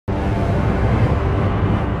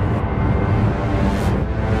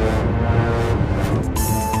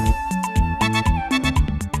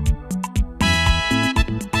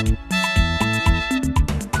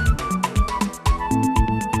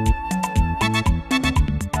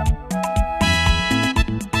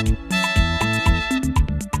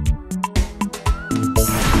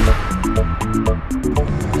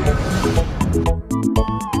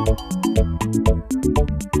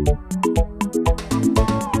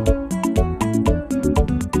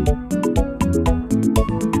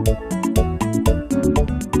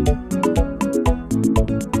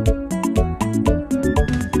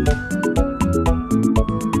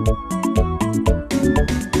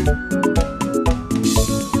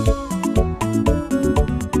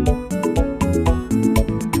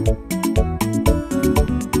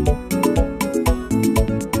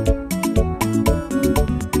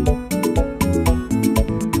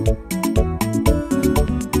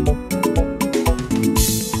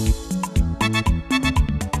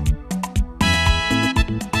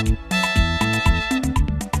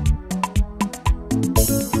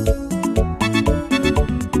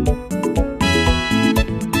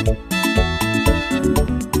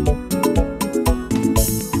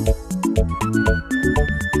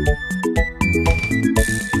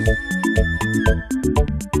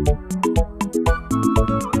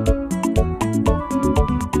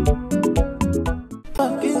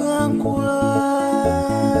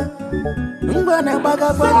Mbana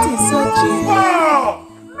baga party Sochi.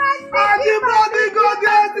 Everybody go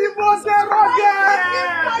get the boss rocket.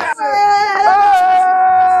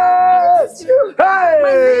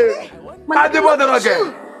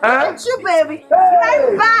 Ain't you, baby? You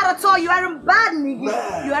aren't bad at all. You aren't bad,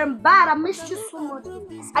 nigga. You aren't bad. I missed you so much.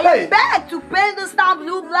 I am back to paint this down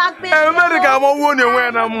blue, black, baby. America, I'm a woman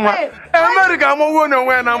when I'm America, I'm a woman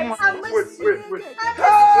when I'm wait.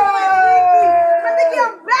 I think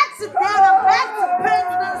I'm back to that. I'm back to paint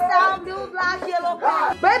this down blue, black, yellow.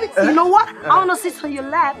 Baby, you know what? I want to sit on your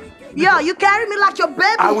lap. Yeah, you carry me like your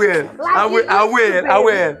baby. I will.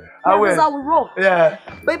 I will roll. Yeah.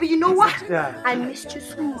 Baby, you know what? Yeah. I missed you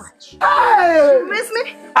so much. Hey. You miss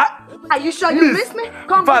me? Are you sure you miss me?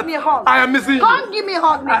 Come give me a hug. I am missing you. Come give me a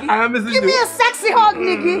hug, nigga. I am missing you. Give me a sexy hug,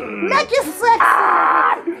 nigga. Make it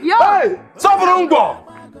sexy. Yo. Hey, Soburungwa.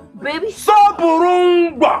 Baby.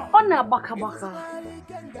 Soburungwa. Ona baka baka.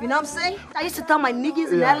 You know what I'm saying? I used to tell my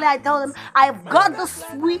niggas in LA, I tell them, I've got the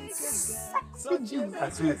sweet, sexy juice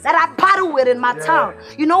that I paddle with in my town.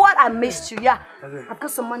 You know what? I missed you, yeah. I've got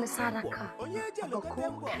some money inside that car. I got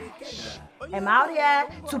cool cash. I'm out here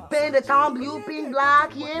to pay the town blue, pink,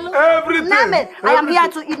 black, yellow. Everything. Name it. I am here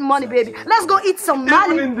to eat money, baby. Let's go eat some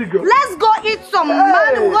money. Let's go eat some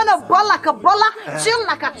money. We're gonna ball like a baller, chill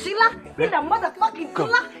like a chiller, eat a motherfucking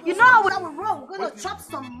cooler. You know how we roll. We're gonna chop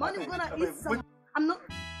some money. We're gonna eat some. I'm not.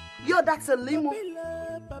 Yo, that's a limo.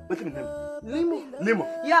 What's the name? Limo. Limo.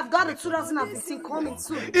 Yeah, I've got a 2015 coming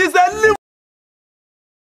soon. It's a limo.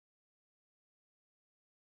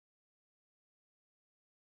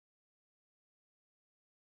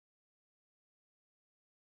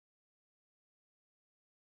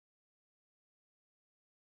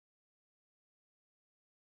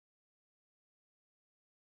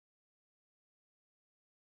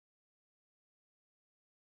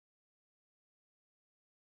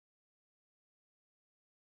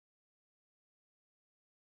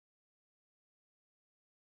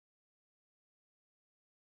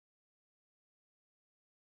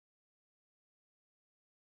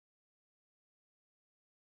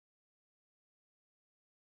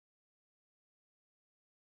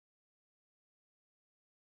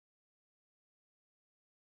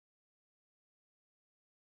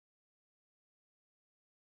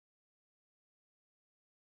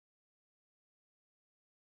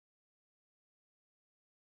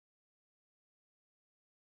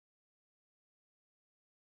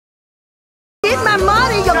 Eat my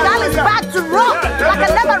money, your gal is back to rock. Like I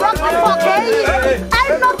never rocked before, okay?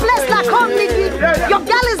 Ain't no place like home, nigga. Your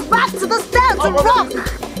gal is back to the stand to rock.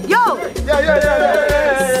 Yo.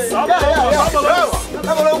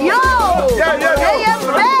 Yo.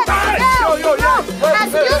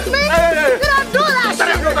 Excuse me? You don't do that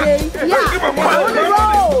shit, okay? Yeah. On the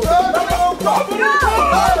road.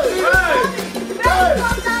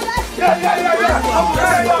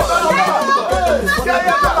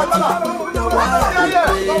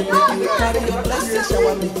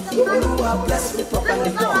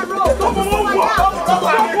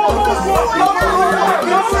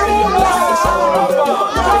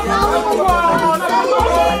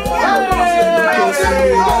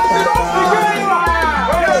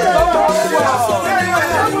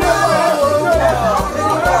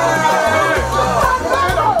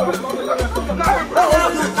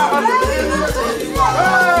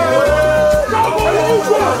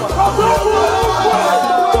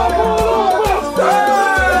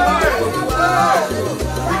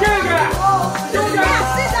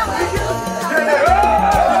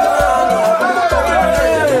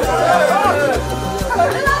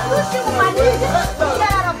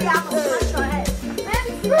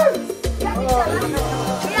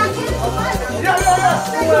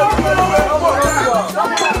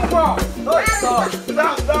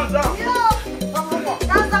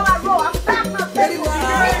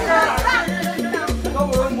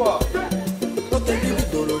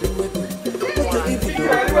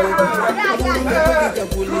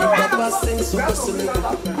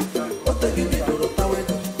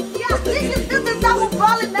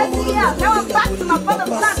 Now I'm back to my brother's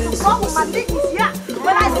flat to call with my niggas, yeah.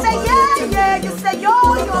 When I say yeah, you say yo.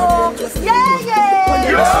 Yeah.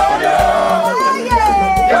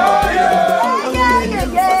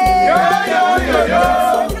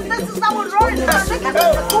 This is how we're rolling, nigga.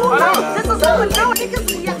 This is how we're doing, niggas.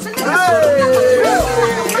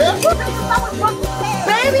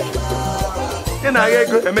 Baby. Yeah.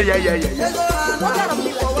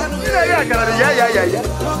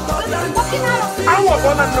 I was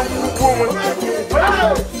on a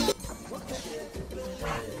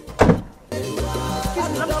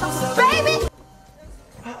baby.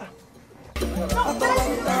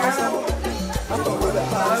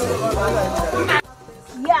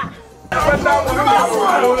 Yeah. I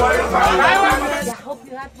hope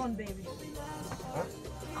you had fun, baby.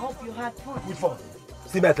 I hope you had fun. Which fun?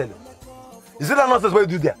 See me, I tell you. Is it that nonsense what you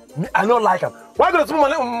do there? I don't like him. Why do you spend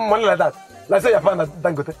money like that? Like say you're fan of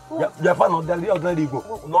Dangote. You're fan of the ordinary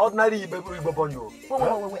Igbo. No ordinary Igbo upon you.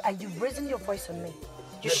 Wait. Are you raising your voice on me?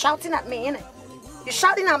 You're shouting at me, innit? You're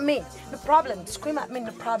shouting at me. The problem. Scream at me,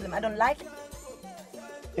 the problem. I don't like it.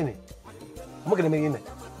 Innit? I'm not going to make innit.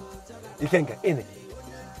 You think innit?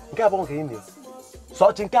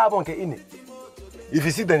 Sochi innit. If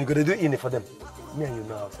you see them, you're going to do innit for them. Me and you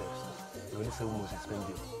know ourselves. You're going to say almost spend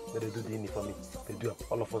you. But they do the innit for me. They do.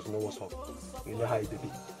 All of us know what's up. You know how it be.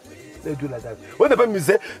 They do like that. When the people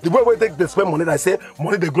say, the boy will take the spend money, I say,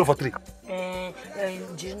 money they grow for three.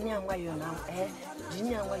 Junior, why you now?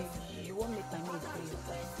 Junior, why you won't make my money for you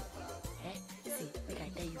first? See, like I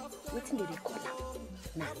tell you, waiting they call now.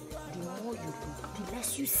 Now, the more you do, the less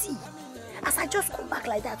you see. As I just come back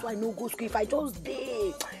like that, so I know go school. If I just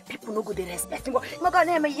did, people no go they respect me. My God,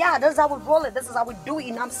 name me, yeah, this is how we roll it. This is how we do it.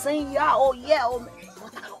 And I'm saying, yeah, oh yeah, oh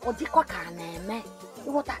what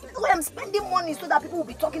I'm spending money so that people will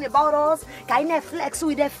be talking about us. Can I flex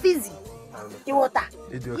with their fizzy?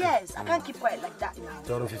 Yes, I can't keep quiet like that now.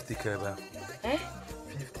 50K, man.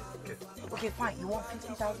 50K. Okay, fine. You want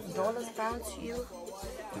 $50,000 pounds to you?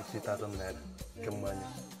 50,000 naira. Come on.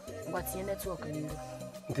 What's your network?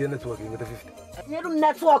 Your network, you get 50. Your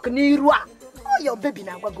network, oh, your baby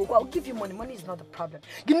now, go. I'll give you money. Money is not the problem.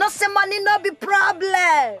 You know, say money not be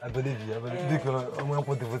problem. I believe you. I'm going to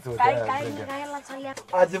put the foot.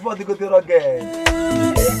 I just want to go to the again.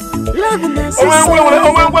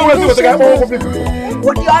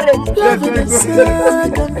 What do you are?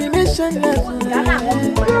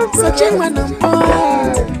 Searching when I'm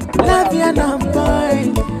bored, love you and I'm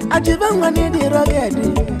bored. I give them money the rugged.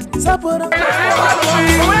 Support. We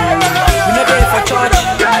never for church.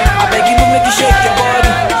 I beg you make you shake your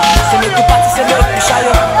body. Say make you party, say make you shy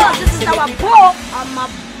up. This is our ball. I'm a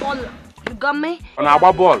baller. You got me? On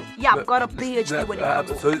our ball. Yeah, I've got a PhD with it.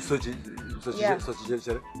 Sochi.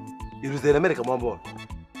 You was in America, one ball.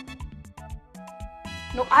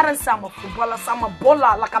 No, I don't say I'm a footballer, so I'm a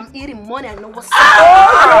baller. Like I'm eating money. I know what's up.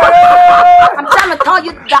 I'm trying to tell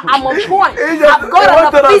you that I'm on point. I've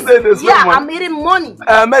got a piece. Yeah, I'm eating money.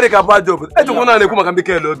 America bad job. Niggas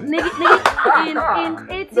in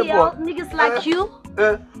ATL, niggas like you.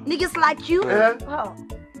 Niggas like you. Oh,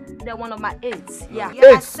 they're one of my aides. Yeah.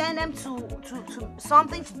 I send them to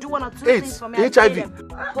something to do one or two things for me. HIV.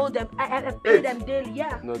 Hold them. I pay them daily.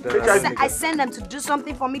 Yeah. No, I send them to do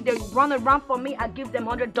something for me. They run around for me. I give them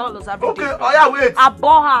 $100 every day. Oh yeah, wait. I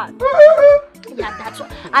bought her. Yeah, that's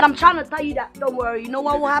what. And I'm trying to tell you that. Don't worry. You know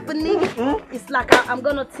what will happen, nigga? It's like I'm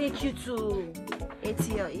gonna take you to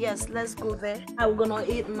ATL. Yes, let's go there. I'm gonna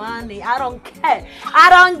eat money. I don't care. I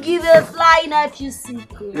don't give a flying at you,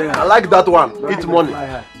 secret. Yeah, I like that one. Eat money.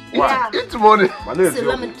 Yeah. Eat money. So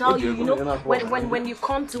let me tell you, you know, when you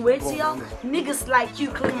come to ATL, niggas like you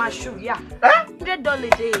clean my shoe. Yeah. $100 a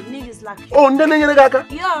day. Niggas like you. Oh, yeah. $100.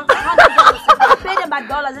 I pay them by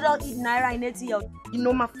dollars. They don't eat naira in ATL. You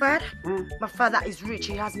know my father? My father is rich.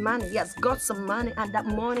 He has money. He has got some money, and that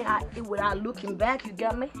money I eat without looking back. You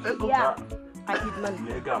got me? Yeah. I eat money.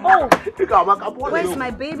 Oh, where's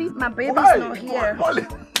my baby? My baby's not here.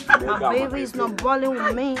 My baby is not balling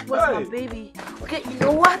with me. Where's my baby? Okay, you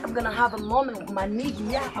know what? I'm gonna have a moment with my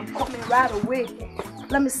nigga. Yeah, I'm coming right away.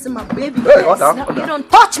 Let me see my baby. Hey, you don't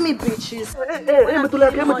touch me, bitches.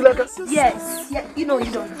 Yes, yeah, you know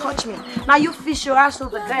you don't touch me. Now you fish your ass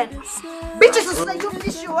over there. Bitches will say you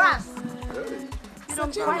fish your ass. You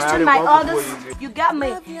don't question my orders. You got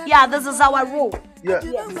me. Yeah, this is how I roll. Yeah.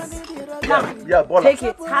 Yes. Yeah, take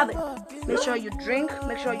it, have it. Make sure you drink,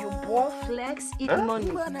 make sure you ball, flex, eat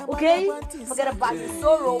money. Okay? Forget about the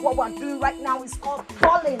sorrow. What we're doing right now is called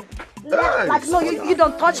balling. Like, no, you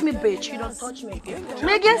don't touch me, bitch. You don't touch me.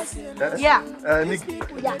 Niggas? Yeah.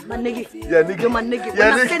 Nigga. Yeah, my nigga. Yeah, nigga. You're my nigga. When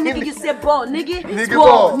I say nigga, you say ball. Nigga, nigga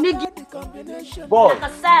ball. Nigga. Ball. Like I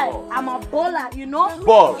said, I'm a baller, you know?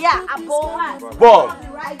 Ball. Yeah, I ball hard. Ball.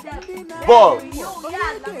 Right there. Ball.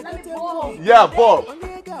 Yeah, let me ball. Yeah, ball.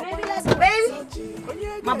 Baby, that's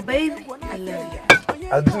baby. My baby, I love you.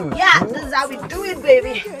 I do. Yeah, this is how we do it,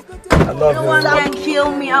 baby. I love no one can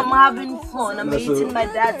kill me. I'm having fun. I'm eating my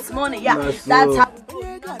dad's money. Yeah, that's how.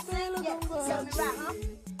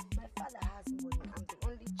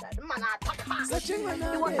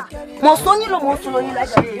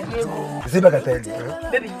 See, back I tell you,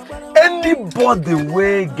 anybody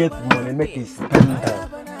way get money make it spend time.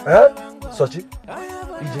 Sochi,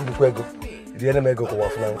 The enemy go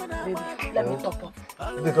waff now. Baby, let me top up.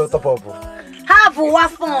 You go top up. Have a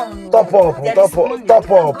waffle. Top up, top up,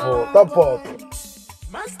 top up, top up.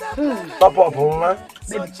 Top up, man.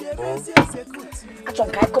 Baby. I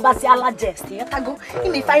go back to Allah jest. You go.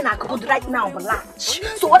 You may find I could right now, but lunch.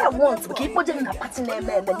 So what I want, we keep putting a party name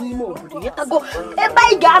and the Nemo. You go. If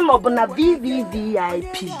I got up on a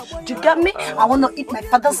VVVIP, do you get me? I want to eat my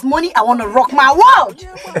father's money. I want to rock my world.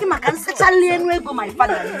 I can settle and go my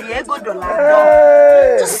father. Go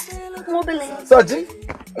dollar. Just mobile. Sochi,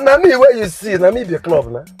 na me where you see, na me be a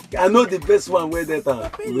club na. I know the best one where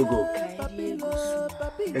that we go.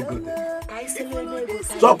 Go there.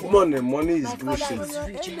 Stop money is bullshit.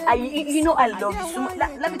 You know I love you so much.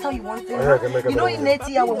 Let me tell you one thing. You know in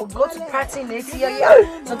Etia when we go to party in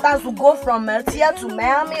Etia, sometimes we go from Etia to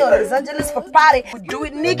Miami or Los Angeles for party. We do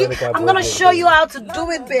it, nigga. I'm gonna show you how to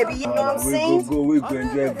do it, baby. You know what I'm saying? We go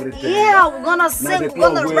enjoy everything. Yeah, we're gonna sing, we're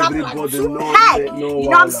gonna rap like Tupac. You know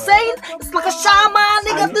what I'm saying? It's like a shaman,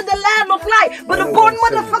 nigga, to the land of life. But a born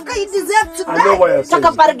motherfucker, you deserve to die. I know what you're saying.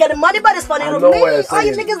 Talk about getting money, but it's funny to me. All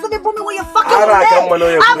you niggas do me put me where you fucking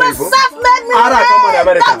I'm a self-made millionaire.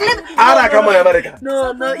 Come on, America.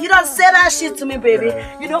 No, you don't say that shit to me, baby.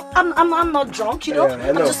 You know, I'm not drunk, you know.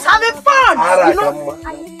 I'm just having fun.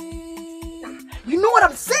 You know what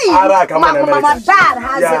I'm saying? My dad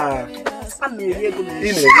has it. I'm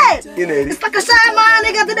shit! It's like a shaman,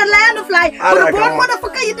 nigga, to the land of life. But a born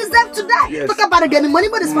motherfucker, you deserve to die. Yes. Talk about getting money,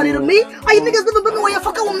 but it's funny to me. All you niggas do me when you're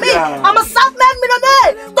fucking with me. I'm a Southman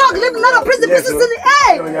millionaire. Dog, live in another prison, business in the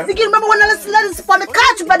air. You can remember when I let us on the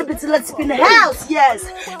couch, you better be to let's in the house. Yes.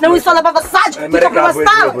 Then we saw about Versace. You talk about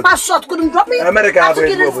style. Pass shot, couldn't drop me. I took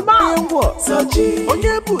it in small. Sochi, on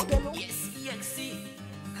your boot.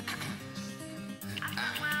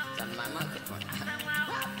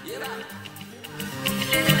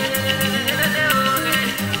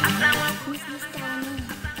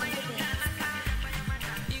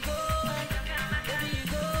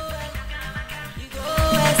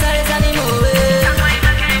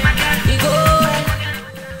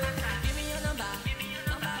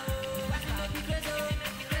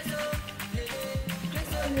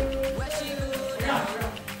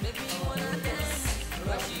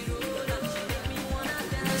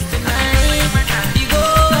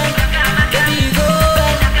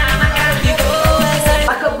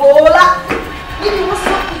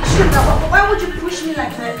 Why would you push me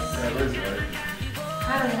like that? I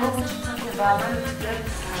don't know what you're talking about.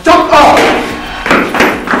 Shut up!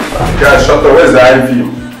 Yeah, shut up. Where's the IV?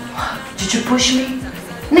 Did you push me?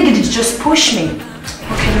 Nigga, did you just push me?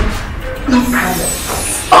 Okay, no problem.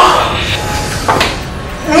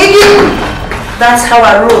 Nigga! That's how I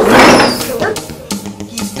roll.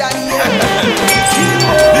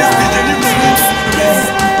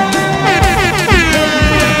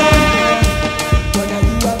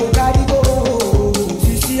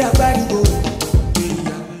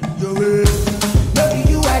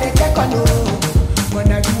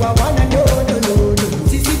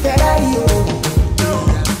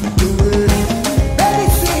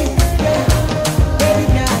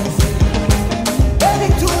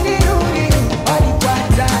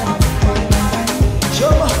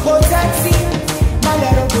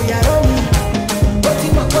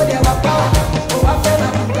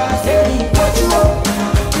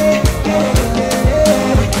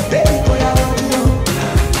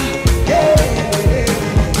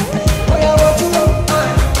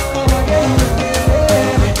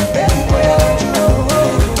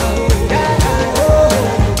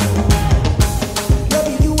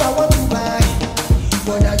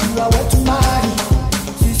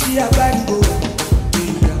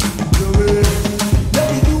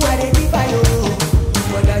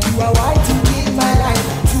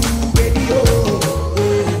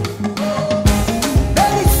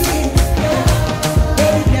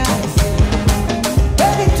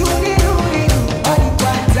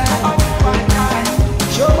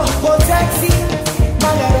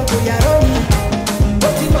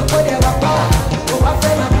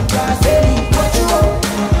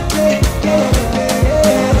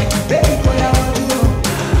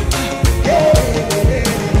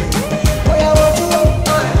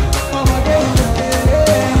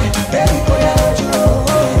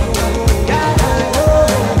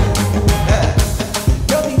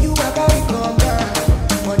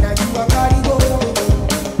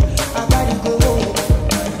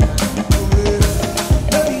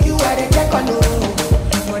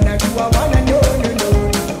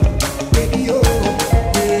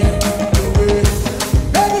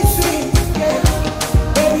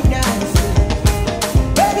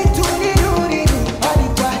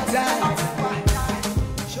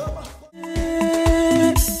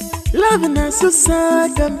 Love and a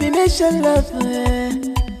suicide combination love.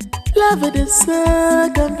 Love and a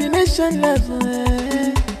combination love.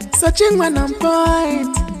 Searching when I'm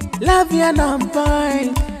point. Love you and I'm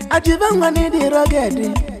point. I give them money the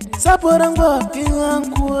rugged. Support and walking on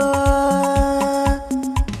qua.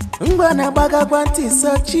 Mbana baga kwanti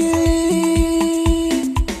Sochi.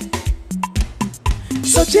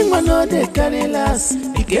 Searching when all they carry last.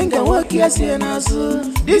 You can't walk here, see an asu.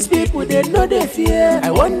 These people, they know they fear.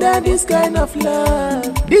 I wonder this kind of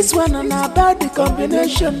love. This one on about the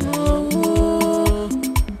combination.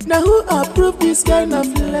 Now who approved this kind of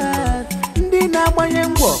love? Ndina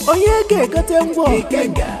bayengwo, onyege kotengwo.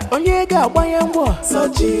 Onyega bayengwo,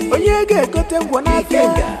 Sochi. Onyege kotengwo na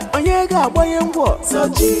Kenga. Onyega bayengwo,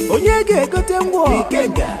 Sochi. Onyege kotengwo.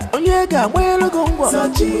 Onyega bayengwo,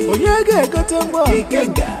 Sochi. Onyege kotengwo.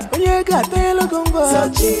 Onyega bayengwo,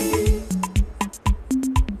 Sochi.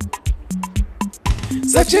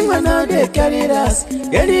 Searching when all they carry us.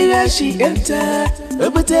 Anywhere she enter.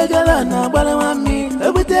 Obutegala na balawami.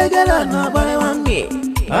 Obutegala na balawami.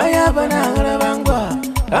 Aya bana garabangwa.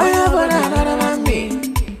 Aya bana garabami.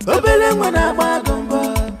 Obelengwa na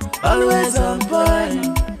bagomba. Always on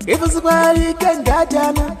point. If it's somebody can get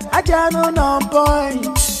ajano on point.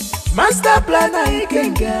 Master planner he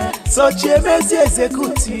can get. Sochi emezi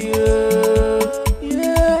execute.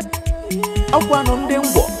 Yeah. Okwana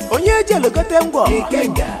ndengwo. Onye jelo kotengwo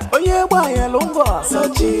Ikenga. Onye gbaya lungwo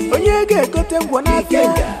Sochi. Onye ge kotengwo na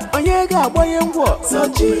Ikenga. Onye ga gbaya ngwo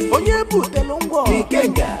Sochi. Onye bute lungwo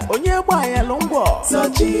Ikenga. Onye gbaya lungwo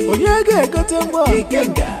Sochi. Onye ge kotengwo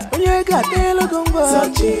Ikenga. Onye ga telo ngwo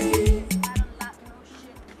Sochi.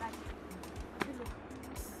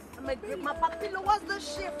 My papilo, what's the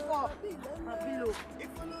shit for? Papilo.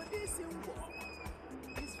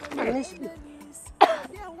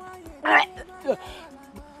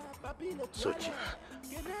 Sochi,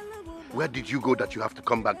 where did you go that you have to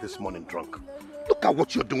come back this morning drunk? Look at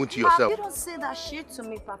what you're doing to yourself. You don't say that shit to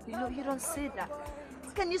me, Papilo. You don't say that.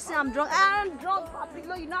 Can you say I'm drunk? I'm drunk,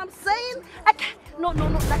 Papilo. You know what I'm saying? No.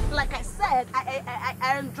 Like I said, I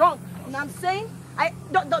am drunk. You know what I'm saying?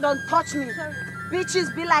 Don't touch me. Sorry.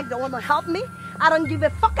 Bitches be like the one to help me. I don't give a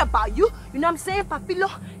fuck about you. You know what I'm saying, Papilo?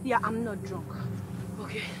 Yeah, I'm not drunk.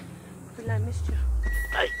 Okay. Papilo, I missed you.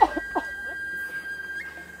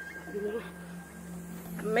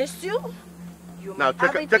 I missed you. Now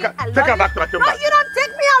take her back to her chamber. No, you don't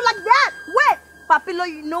take me out like that. Wait, Papilo,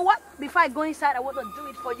 you know what? Before I go inside, I want to do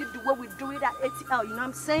it for you the way we do it at ATL. You know what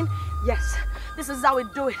I'm saying? Yes, this is how we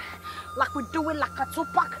do it. Like we do it like a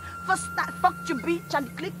Tupac. First start, fuck your bitch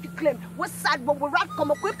and click you claim. West side, but we're right,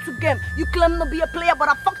 come equipped to game. You claim to be a player, but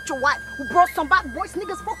I fucked your wife. Who brought some bad boys,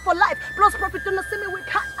 niggas fuck for life. Plus profit to not see me with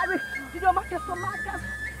cat. You don't matter for my guys.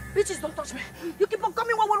 Bitches, don't touch me. You keep on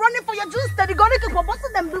coming when we're running for your juice. They're gonna keep on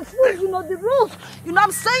busting them the fools. You know the rules. You know what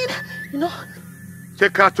I'm saying? You know.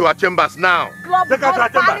 Take her to her chambers now. Club, take her to her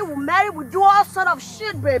chambers. We marry, we do all sort of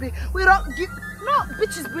shit, baby. We don't give. No,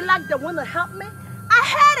 bitches be like they want to help me. I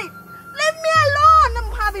hate it. Leave me alone.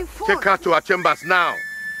 I'm having fun. Take her to her chambers now.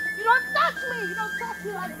 You don't touch me. You don't touch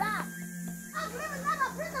me like that. I'm living out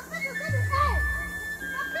of prison. I'm feeling hey.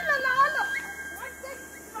 I'm feeling all of. One thing,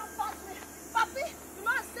 you don't touch me. Papi, you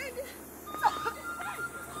know what I'm saying? This is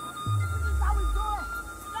how we do it. You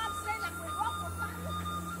know what I'm saying? Like we rock for family.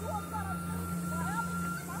 You want to do for help.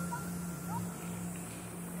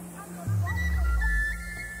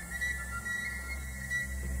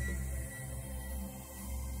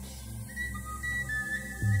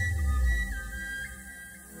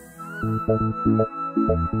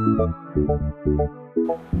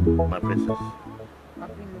 My princess,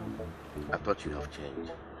 I thought you have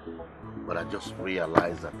changed, but I just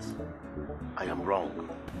realized that I am wrong,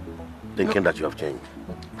 thinking that you have changed.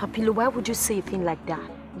 Papilo, why would you say a thing like that?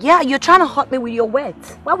 Yeah, you're trying to hurt me with your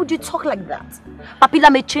words. Why would you talk like that? Papilo,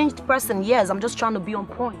 I'm a changed person, yes, I'm just trying to be on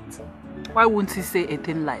point. Why wouldn't he say a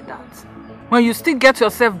thing like that? When you still get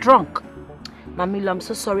yourself drunk. Mamilo, I'm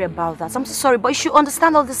so sorry about that. I'm so sorry, but you should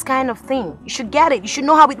understand all this kind of thing. You should get it. You should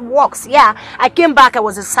know how it works. Yeah, I came back, I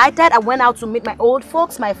was excited. I went out to meet my old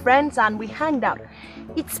folks, my friends, and we hanged out.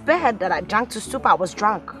 It's bad that I drank to stupor. I was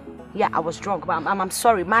drunk. Yeah, I was drunk, but I'm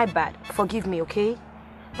sorry. My bad. Forgive me, okay?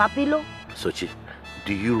 Papilo? Sochi,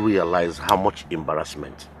 do you realize how much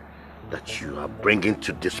embarrassment that you are bringing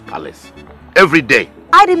to this palace every day?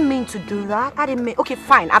 I didn't mean to do that. I didn't mean... Okay,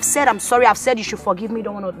 fine. I've said I'm sorry. I've said you should forgive me. You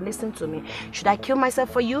don't want to listen to me. Should I kill myself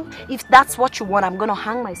for you? If that's what you want, I'm going to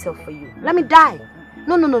hang myself for you. Let me die.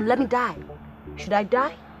 No. Let me die. Should I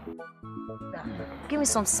die? Give me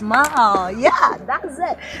some smile. Yeah, that's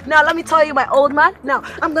it. Now, let me tell you, my old man. Now,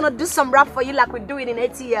 I'm going to do some rap for you like we do it in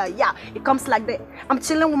ATL. Yeah, it comes like that. I'm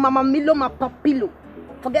chilling with Mama Milo, my papillo.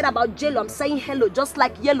 Forget about jello. I'm saying hello, just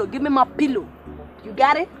like yellow. Give me my pillow. You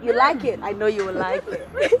got it? You like it? I know you will like it.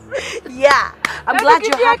 Yeah, I'm glad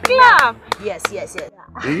you're happy now. Yes.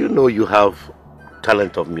 Do you know you have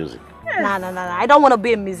talent of music? Nah. I don't want to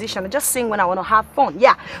be a musician. I just sing when I want to have fun.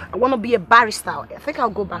 Yeah, I want to be a barrister. I think I'll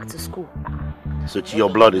go back to school. So your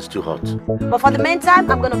blood is too hot. But for the meantime,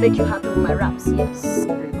 I'm going to make you happy with my raps. Yes.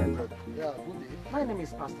 My name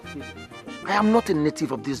is Pastor Phil. I am not a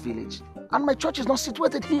native of this village, and my church is not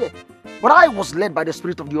situated here. But I was led by the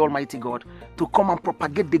Spirit of the Almighty God to come and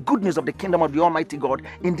propagate the good news of the kingdom of the Almighty God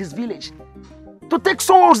in this village. To take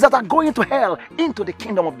souls that are going to hell into the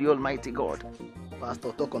kingdom of the Almighty God.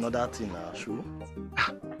 Pastor, talk another thing now, sure?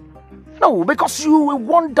 No, because you were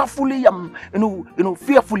wonderfully,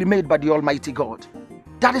 fearfully made by the Almighty God.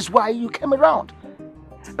 That is why you came around.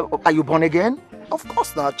 Are you born again? Of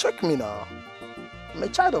course now, check me now. I'm a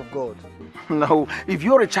child of God. No, if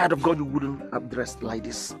you're a child of God, you wouldn't have dressed like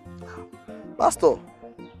this. Pastor,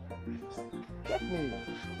 check me.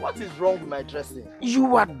 What is wrong with my dressing?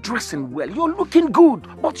 You are dressing well. You're looking good,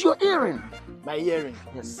 but your earring. My earring?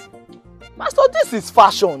 Yes. Pastor, this is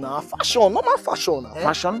fashion now. Fashion, normal fashion now.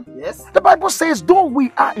 Fashion? Yes. The Bible says, though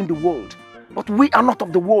we are in the world, but we are not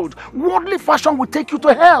of the world. Worldly fashion will take you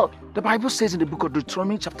to hell. The Bible says in the book of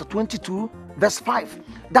Deuteronomy chapter 22, verse 5,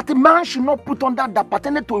 that a man should not put on that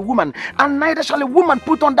pertaineth to a woman, and neither shall a woman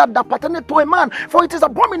put on that pertaineth to a man, for it is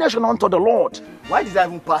abomination unto the Lord. Why did I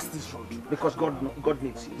even pass this road? Because God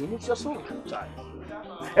needs you. He needs your soul.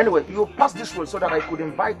 Anyway, you pass this road so that I could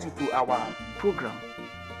invite you to our program.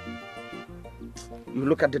 You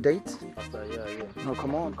look at the date? Pastor, yeah. No,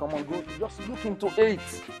 come on, go. Just look into 8.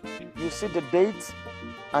 You see the date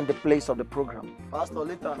and the place of the program. Pastor,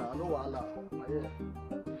 later now, no wahala.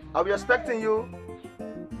 I'll be expecting you.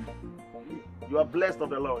 You are blessed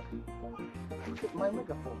of the Lord. My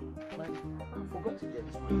megaphone. I forgot to get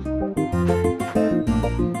this.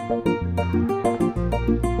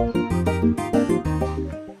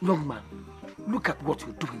 Young man, look at what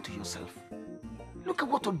you're doing to yourself. Look at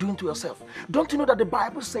what you're doing to yourself. Don't you know that the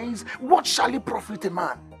Bible says, what shall it profit a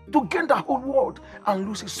man to gain the whole world and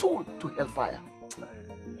lose his soul to hellfire?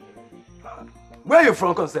 Where are you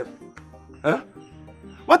from, concept? Huh?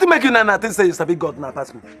 What do you make you now think say you sabi God now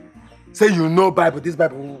pass me? Say you know Bible, this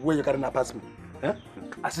Bible where you carry now pass me. Huh?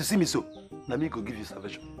 As you see me so, now me go give you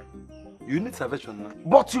salvation. You need salvation now.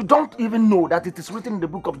 But you don't even know that it is written in the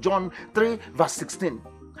book of John 3 verse 16.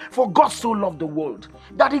 For God so loved the world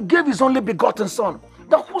that he gave his only begotten son,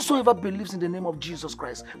 that whosoever believes in the name of Jesus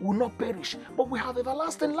Christ will not perish, but will have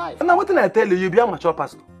everlasting life. And now what did I tell you? You be a mature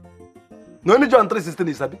pastor. No only John 3:16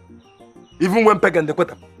 is sabi. Even when pagan they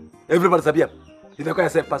quote, everybody sabi. You don't call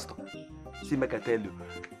yourself pastor. See, make I tell you,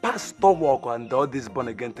 pastor work and all this born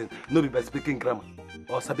again thing, no be by speaking grammar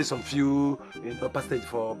or sabi some few passage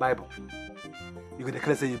for Bible. You could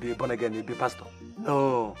declare say you be born again, you be pastor.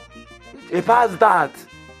 No, it past that.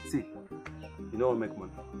 See, you know what make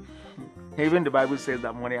money. Even the Bible says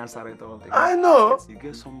that money answers all things. I know. You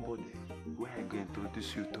get somebody where I go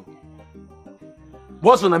introduce you to.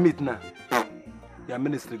 What's on a meet now? Your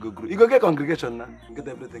ministry go grow. You go get congregation now, get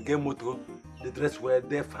everything, get motor, the dress wear,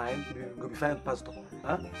 they're fine, you go be fine pastor.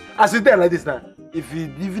 Huh? As you there like this now,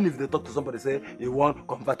 even if they talk to somebody say you want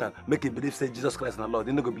convert and make him believe say Jesus Christ and Lord,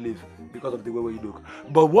 they not go believe because of the way you look.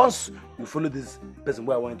 But once you follow this person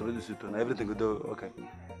where I want to introduce you to, and everything will do okay.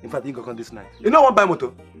 In fact, you go come this night. You know what buy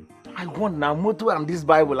motor? I want now motor and this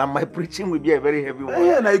Bible, and my preaching will be a very heavy one.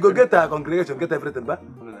 Yeah, now you go get a congregation, get everything back.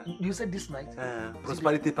 You said this night?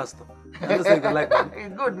 Prosperity pastor. I just say you like that.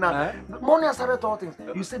 Good now. Money answers all things.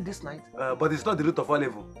 You said this night? But it's not the root of all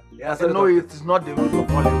evil. No, it is not the root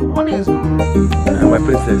of all evil. Money is good. My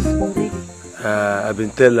princess, I've been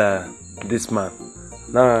telling this man,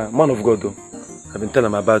 now man of God though, I've been telling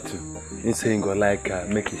him about you. He's saying go like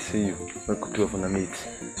make he see you, make you two of them meet.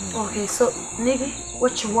 Okay, so nigga,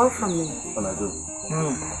 what you want from me? What I do?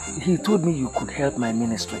 He told me you could help my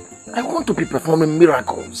ministry. I want to be performing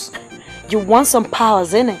miracles. You want some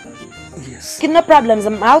powers, innit? Yes. Okay, no problems.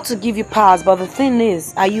 I'm out to give you powers, but the thing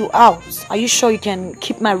is, are you out? Are you sure you can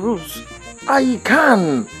keep my rules? I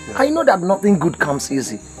can. I know that nothing good comes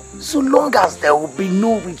easy, so long as there will be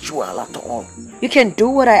no ritual at all. You can do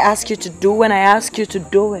what I ask you to do when I ask you to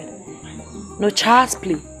do it. No child's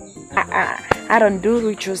play. I don't do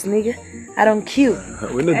rituals, nigga. I don't kill.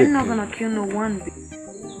 I'm not gonna kill no one.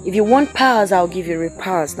 If you want powers, I'll give you real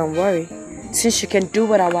powers. Don't worry. Since you can do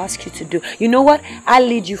what I'll ask you to do. You know what? I'll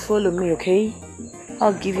lead you, follow me, okay?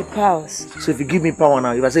 I'll give you powers. So if you give me power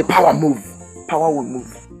now, if I say power move, power will move.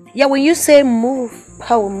 Yeah, when you say move,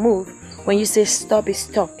 power move. When you say stop, it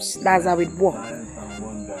stops. That's how it works.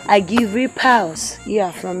 I give you powers. You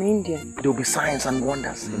are from India. There will be signs and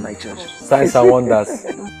wonders in my church. Signs and wonders.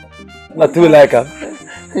 Not too like her.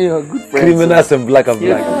 You're good friends. Criminals in black and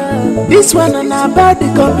black. This one and about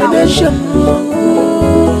the combination.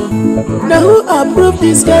 Now who approved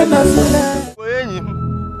this kind of life?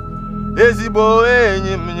 Ezigbo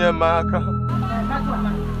enyi m nye m aka.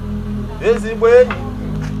 Ezigbo enyi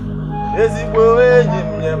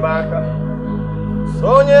m nye m aka.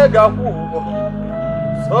 Sonye ga-akwụ ụgwọ.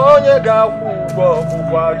 Sonye ga-akwụ ụgwọ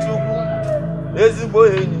bụkwa Chukwu. Ezigbo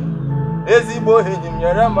enyi m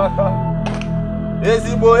nyere m aka.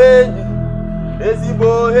 Ezigbo enyi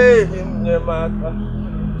m nye m aka.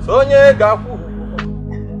 Sonye ga-akwụ ụgwọ.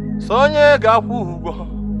 Sonye ga-akwụ ụgwọ.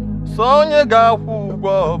 Sonye ga-akwụ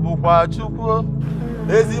ụgwọ bụkwa Chukwu.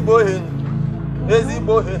 Ezigbo enyi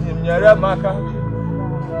m nyere m aka.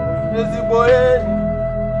 Ezigbo enyi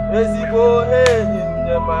m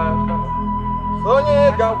nye m aka. Sonye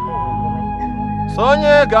ga-akwụ ụgwọ.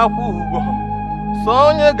 Sonye ga-akwụ ụgwọ.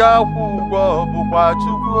 Sonye ga-akwụ ụgwọ bụkwa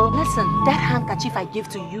Chukwu. Listen, that handkerchief I gave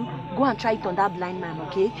to you, go and try it on that blind man,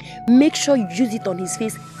 okay? Make sure you use it on his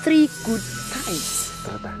face 3 good times.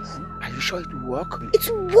 Are you sure it will work? It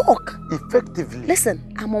will work. Effectively. Listen,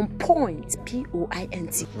 I'm on point.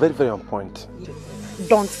 P-O-I-N-T. Very, very on point.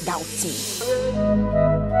 Don't doubt me.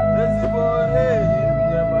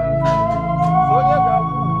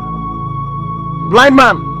 Blind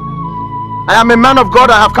man, I am a man of God.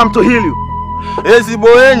 I have come to heal you. Do you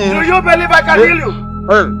believe I can heal you?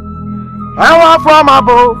 Power from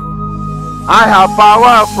above. I have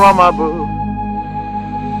power from above.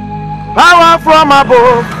 Power from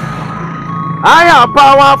above. I have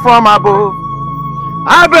power from above.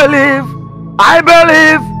 I believe.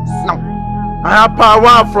 No. I have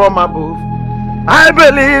power from above. I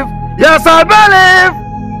believe. Yes, I believe.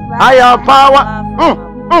 I have power.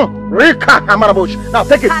 Now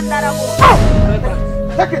take it.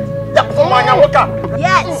 Take it.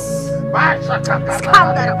 Yes.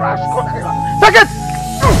 Take it.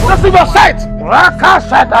 Receive your sight.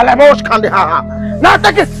 Now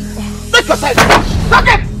take it. Take your sight.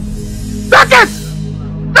 Take it. Take it.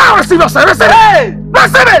 Now receive your sight. Receive it.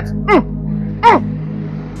 Receive it.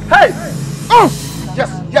 Hey. Yes.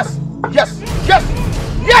 Yes. Yes.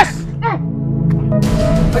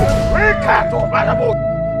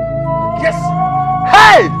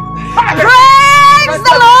 Hey. Praise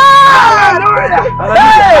the Lord. Hallelujah.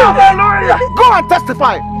 Hey. Hallelujah. Go and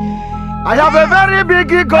testify. I have a very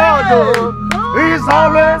big God. He's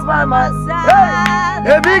always by my side.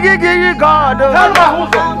 Hey. A big God.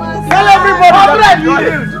 Tell everybody that you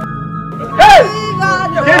live. Hey.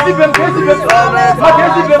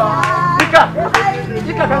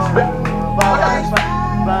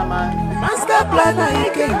 Master planner, you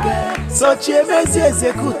can get such a messy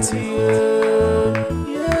executive.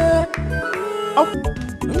 Yeah. Oh,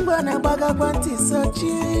 I'm gonna bag up anti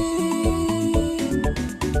Sochi.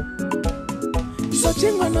 Sochi,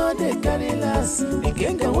 man, no, they carry last. They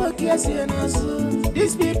can't go work as you know.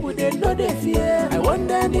 These people, they know they fear. I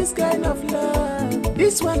wonder this kind of love.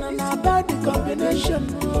 This one and about the combination.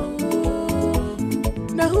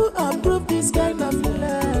 Now who approved this kind of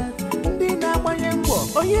love?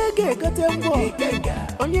 Onyege kotembo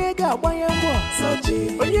Onyege abayembo Sochi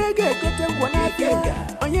Onyege kotembo Nake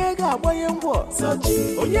Onyege abayembo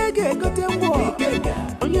Sochi Onyege kotembo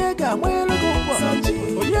Onyege abayembo Sochi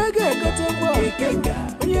Onyege kotembo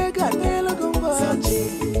Onyege abayembo Sochi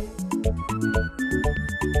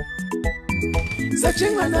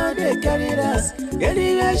Searching another carried us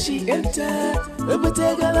Getting where she enter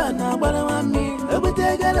Obutegala na baramami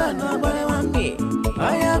Obutegala na baramami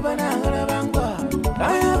I have an agarabangwa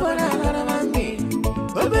I have an agarabami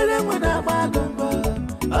Obele mwana bagamba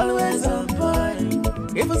Always on point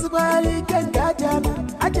If it's a bali can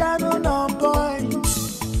Ajano no point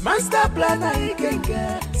Master planner he can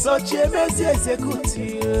get Such a messy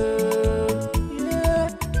executive Yeah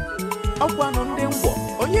Up one on them walk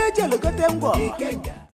Onye jelo got them walk